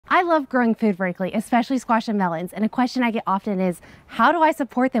I love growing food vertically, especially squash and melons, and a question I get often is, how do I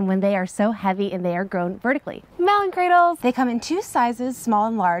support them when they are so heavy and they are grown vertically? Melon cradles! They come in two sizes, small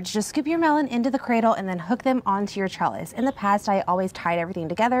and large. Just scoop your melon into the cradle and then hook them onto your trellis. In the past, I always tied everything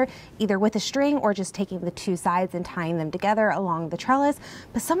together, either with a string or just taking the two sides and tying them together along the trellis,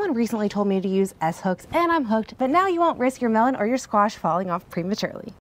 but someone recently told me to use S-hooks and I'm hooked, but now you won't risk your melon or your squash falling off prematurely.